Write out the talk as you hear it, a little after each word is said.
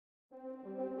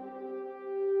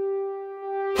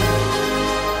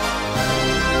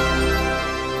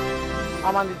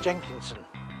I'm Andy Jenkinson,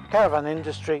 Caravan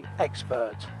industry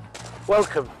expert.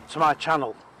 Welcome to my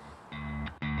channel.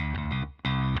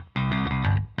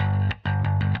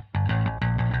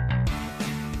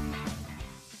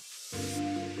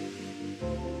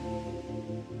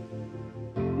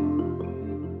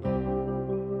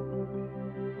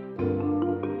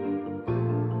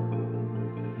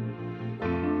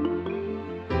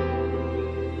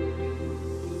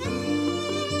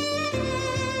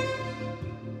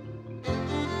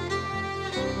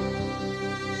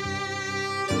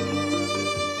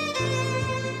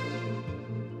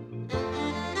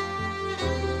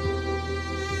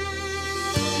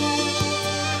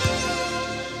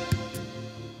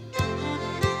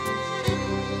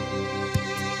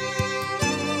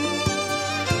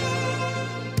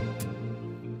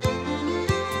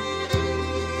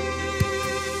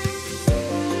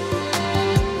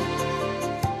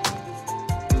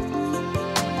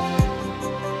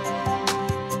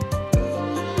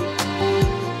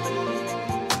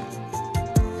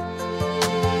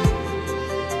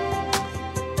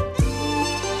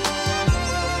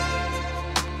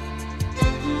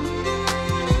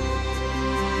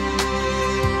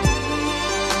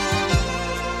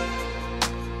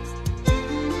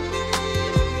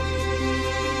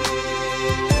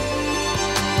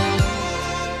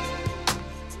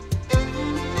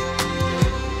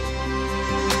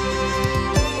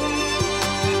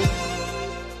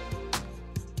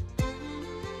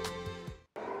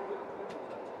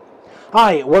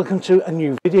 Hi, welcome to a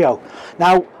new video.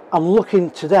 Now I'm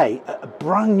looking today at a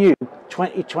brand new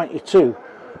 2022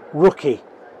 Rookie,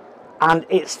 and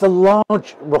it's the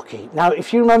large Rookie. Now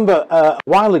if you remember a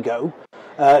while ago,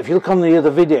 if you look on the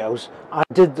other videos, I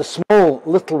did the small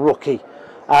little Rookie,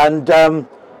 and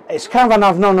it's a caravan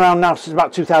I've known around now since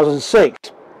about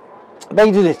 2006.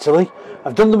 Made in Italy.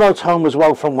 I've done the motorhome as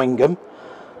well from Wingamm,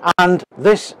 and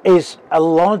this is a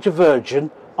larger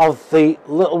version of the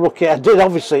little Rookie I did.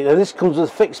 Obviously now this comes with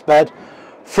a fixed bed,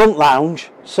 front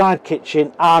lounge, side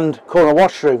kitchen and corner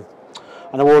washroom,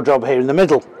 and a wardrobe here in the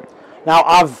middle. Now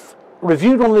I've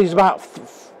reviewed one of these about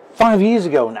 5 years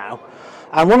ago now,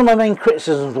 and one of my main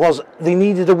criticisms was they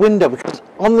needed a window, because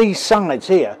on these sides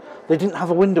here they didn't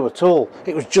have a window at all.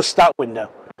 It was just that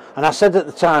window, and I said at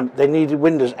the time they needed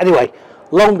windows. Anyway,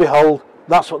 lo and behold,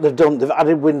 that's what they've done. They've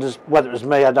added windows. Whether it was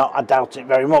me, I doubt it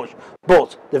very much,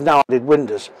 but they've now added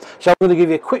windows. So I'm going to give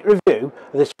you a quick review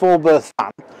of this 4-berth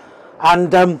van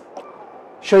and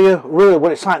show you really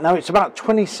what it's like. Now it's about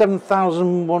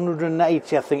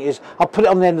 27,180, I think it is. I'll put it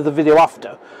on the end of the video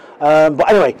after. But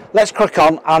anyway, let's crack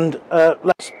on and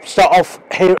let's start off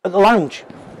here at the lounge.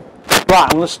 Right, I'm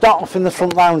going to start off in the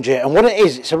front lounge here, and what it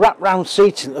is, it's a wrap-round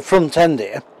seating at the front end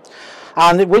here.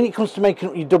 And when it comes to making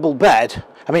up your double bed,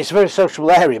 I mean, it's a very sociable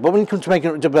area, but when it comes to making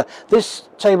up your double bed, this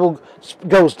table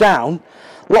goes down,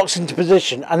 locks into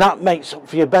position, and that makes up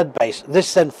for your bed base.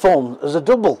 This then forms as a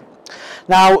double.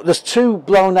 Now, there's two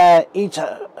blown air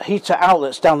heater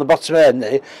outlets down the bottom end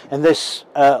there, in this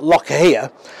locker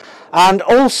here. And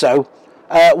also,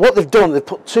 what they've done, they've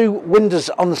put two windows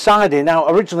on the side here. Now,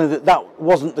 originally that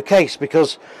wasn't the case,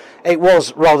 because it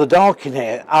was rather dark in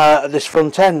here at this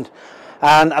front end.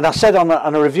 And I said on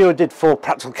a review I did for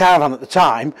Practical Caravan at the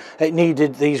time, it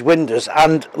needed these windows,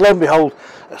 and lo and behold,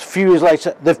 a few years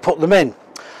later they've put them in.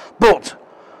 But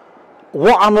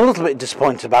what I'm a little bit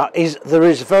disappointed about is there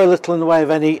is very little in the way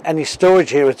of any storage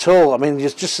here at all. I mean,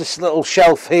 there's just this little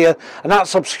shelf here, and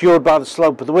that's obscured by the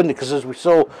slope of the window, because as we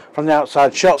saw from the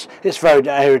outside shots, it's very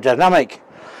aerodynamic.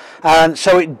 And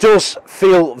so it does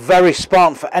feel very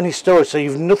spartan for any storage, so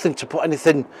you've nothing to put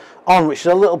anything on, which is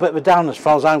a little bit of a down as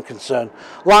far as I'm concerned.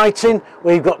 Lighting,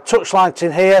 we've got touch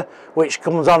lighting here, which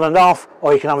comes on and off,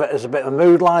 or you can have it as a bit of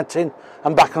mood lighting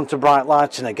and back onto bright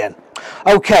lighting again.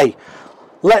 Okay,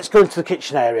 let's go into the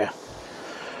kitchen area.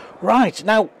 Right,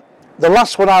 now the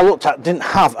last one I looked at didn't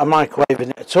have a microwave in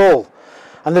it at all,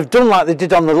 and they've done like they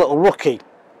did on the little Rookie.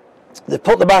 They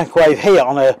put the microwave here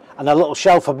on a little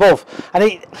shelf above,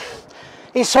 and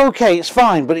it's okay, it's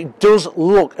fine, but it does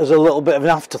look as a little bit of an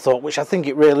afterthought, which I think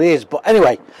it really is. But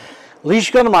anyway, at least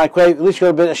you've got a microwave, at least you've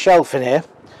got a bit of shelf in here,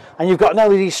 and you've got an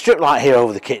LED strip light here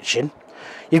over the kitchen.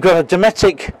 You've got a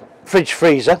Dometic fridge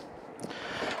freezer,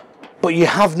 but you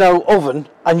have no oven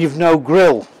and you've no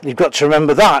grill. You've got to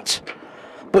remember that.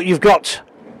 But you've got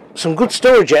some good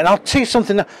storage here, and I'll tell you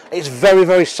something, it's very,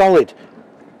 very solid.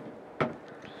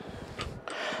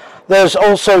 There's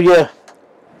also your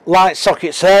light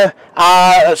sockets here,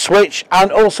 a switch,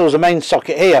 and also as a main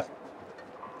socket here.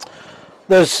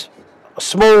 There's a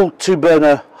small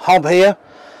 2-burner hob here,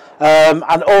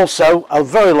 and also a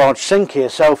very large sink here,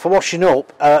 so for washing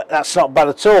up that's not bad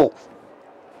at all.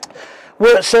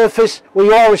 Work surface, well,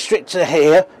 you are restricted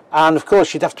here, and of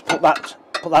course you'd have to put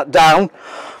that down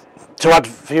to add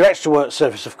for your extra work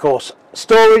surface, of course.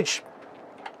 Storage,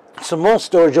 some more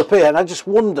storage up here, and I just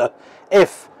wonder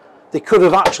if they could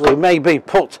have actually maybe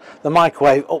put the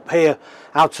microwave up here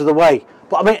out of the way.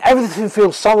 But I mean, everything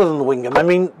feels solid on the Wingamm. I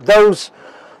mean, the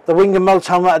Wingamm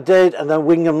Motown that I did, and the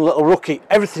Wingamm Little Rookie,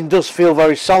 everything does feel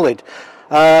very solid.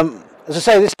 As I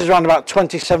say, this is around about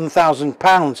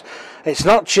 £27,000. It's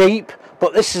not cheap,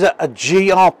 but this is a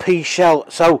GRP shell,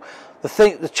 so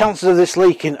the chances of this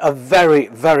leaking are very,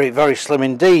 very, very slim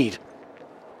indeed.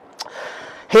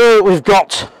 Here we've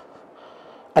got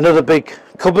another big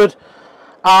cupboard,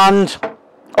 and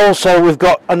also we've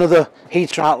got another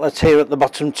heater outlet here at the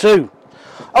bottom too.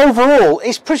 Overall,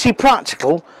 it's pretty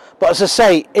practical, but as I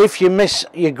say, if you miss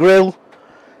your grill,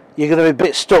 you're going to be a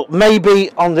bit stuck.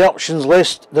 Maybe on the options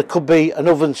list there could be an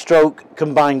oven stroke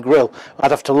combined grill.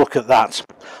 I'd have to look at that.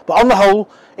 But on the whole,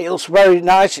 it looks very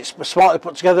nice. It's smartly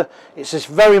put together. It's this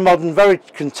very modern, very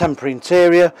contemporary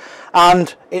interior,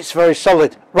 and it's very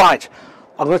solid. Right,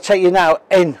 I'm going to take you now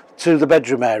into the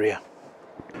bedroom area.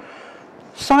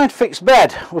 Side fixed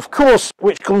bed, of course,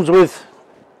 which comes with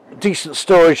decent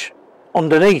storage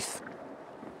underneath.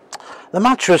 The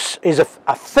mattress is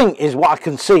I think is what I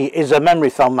can see is a memory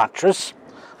foam mattress,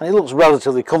 and it looks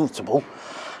relatively comfortable.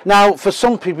 Now, for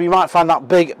some people, you might find that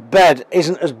big bed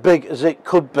isn't as big as it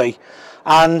could be,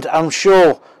 and I'm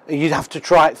sure you'd have to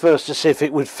try it first to see if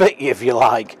it would fit you, if you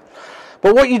like.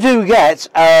 But what you do get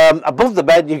above the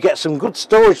bed, you get some good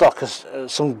storage lockers,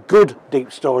 some good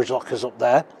deep storage lockers up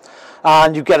there,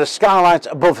 and you get a skylight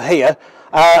above here,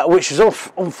 which has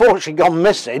unfortunately gone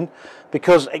missing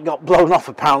because it got blown off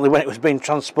apparently when it was being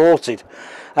transported.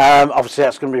 Obviously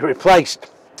that's going to be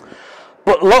replaced.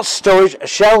 But lots of storage, a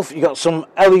shelf, you've got some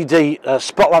LED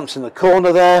spot lamps in the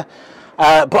corner there.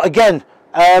 But again,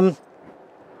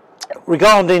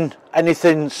 regarding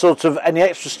anything sort of any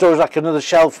extra storage like another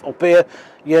shelf up here,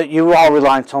 you are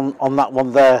reliant on that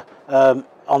one there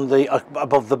on the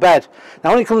above the bed. Now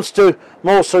when it comes to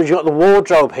more storage, you've got the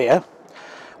wardrobe here,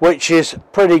 which is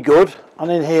pretty good, and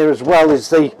in here as well is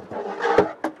the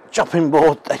chopping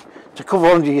board to cover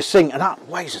under your sink, and that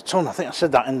weighs a ton. I think I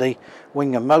said that in the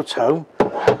Wingamm Moto.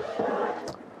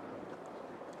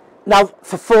 Now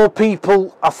for 4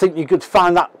 people I think you could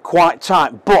find that quite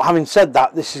tight, but having said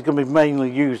that, this is going to be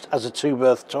mainly used as a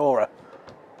 2-berth tourer.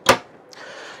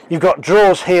 You've got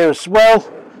drawers here as well,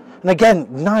 and again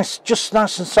nice, just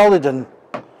nice and solid, and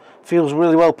feels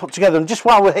really well put together. And just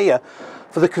while we're here,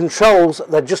 for the controls,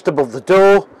 they're just above the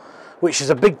door, which is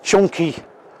a big chunky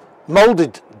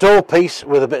moulded door piece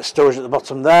with a bit of storage at the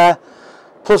bottom there.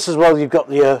 Plus as well, you've got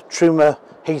the Truma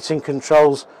heating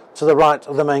controls to the right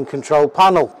of the main control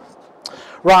panel.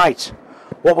 Right,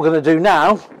 what we're going to do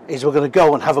now is we're going to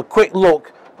go and have a quick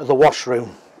look at the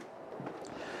washroom.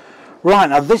 Right,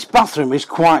 now this bathroom is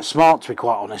quite smart, to be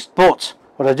quite honest, but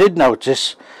what I did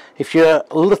notice, if you're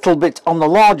a little bit on the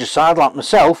larger side like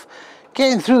myself,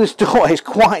 getting through this door is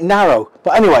quite narrow.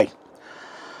 But anyway,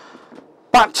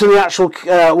 back to the actual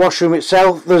washroom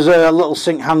itself. There's a little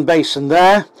sink hand basin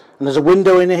there, and there's a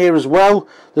window in here as well.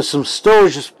 There's some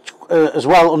storage as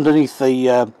well underneath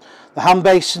the hand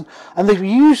basin, and they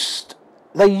use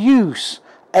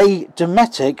a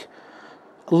Dometic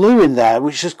loo in there,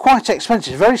 which is quite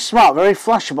expensive. Very smart, very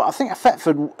flashy, but I think a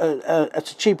Thetford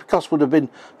at a cheaper cost would have been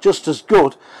just as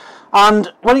good.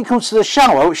 And when it comes to the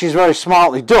shower, which is very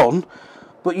smartly done,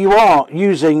 but you are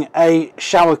using a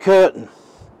shower curtain.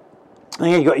 And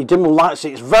again, you've got your dimmable lights.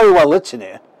 It's very well lit in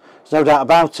here, there's no doubt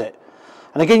about it.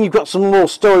 And again, you've got some more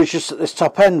storage just at this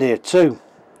top end here too.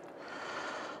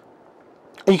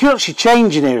 And you can actually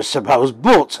change in here, I suppose,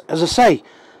 but as I say,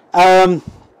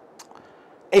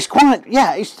 it's quite,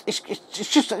 yeah, it's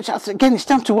just, again, it's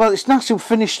down to, well, it's nicely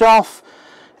finished off,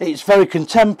 it's very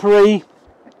contemporary,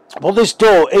 but this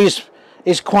door is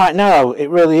quite narrow, it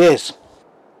really is.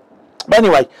 But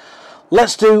anyway,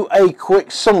 let's do a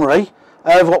quick summary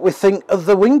of what we think of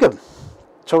the Wingamm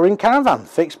Touring Caravan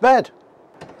fixed bed.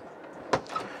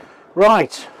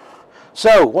 Right,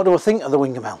 so what do I think of the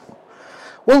Wingamm L?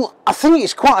 Well, I think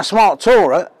it's quite a smart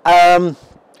tourer.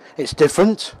 It's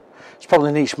different, it's probably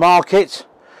a niche market.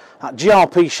 That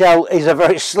GRP shell is a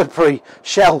very slippery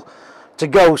shell to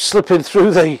go slipping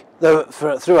through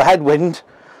through a headwind.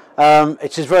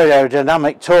 It is very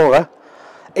aerodynamic tourer.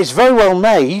 It's very well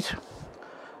made.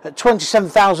 At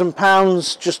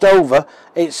 £27,000, just over,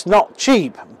 it's not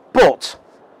cheap, but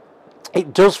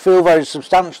it does feel very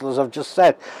substantial, as I've just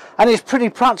said, and it's pretty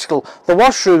practical. The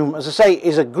washroom, as I say,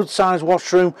 is a good sized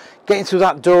washroom. Getting through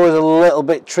that door is a little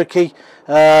bit tricky.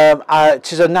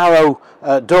 It is a narrow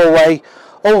doorway.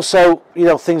 Also, you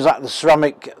know, things like the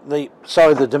ceramic, the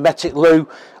Dometic loo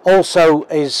also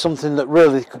is something that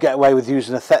really could get away with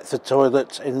using a Thetford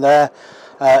toilet in there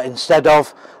instead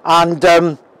of, and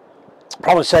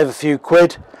probably save a few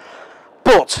quid.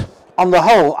 But on the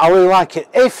whole, I really like it.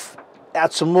 If it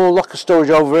had some more locker storage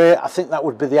over here, I think that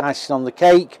would be the icing on the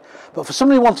cake. But for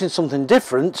somebody wanting something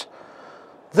different,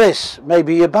 this may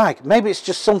be your bag. Maybe it's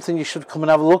just something you should come and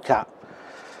have a look at.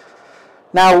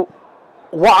 Now,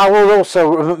 what I will also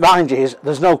remind you is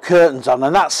there's no curtains on,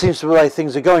 and that seems to be the way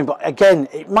things are going. But again,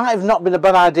 it might have not been a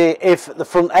bad idea if at the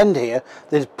front end here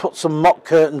they'd put some mock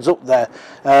curtains up there,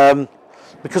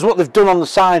 because what they've done on the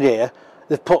side here,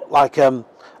 they've put like a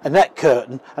net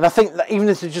curtain, and I think that even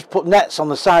if they just put nets on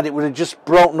the side, it would have just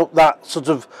broken up that sort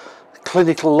of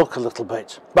clinical look a little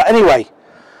bit. But anyway,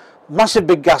 massive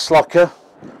big gas locker,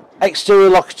 exterior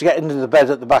locker to get into the bed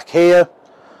at the back here,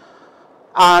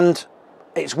 and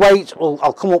its weight, well,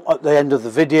 I'll come up at the end of the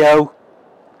video.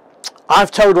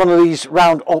 I've towed one of these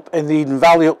round up in the Eden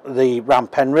Valley, up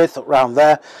round Penrith, up round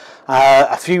there,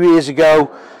 a few years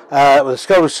ago with a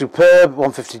Skoda Superb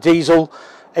 150 diesel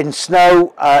in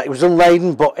snow. It was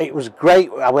unladen, but it was great.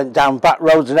 I went down back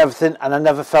roads and everything, and I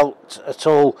never felt at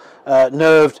all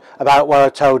nerved about where I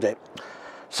towed it.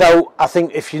 So I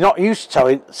think if you're not used to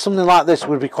towing, something like this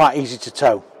would be quite easy to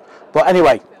tow. But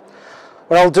anyway,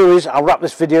 what I'll do is I'll wrap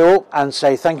this video up and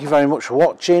say thank you very much for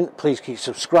watching. Please keep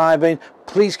subscribing,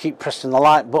 please keep pressing the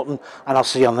like button, and I'll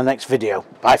see you on the next video.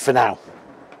 Bye for now.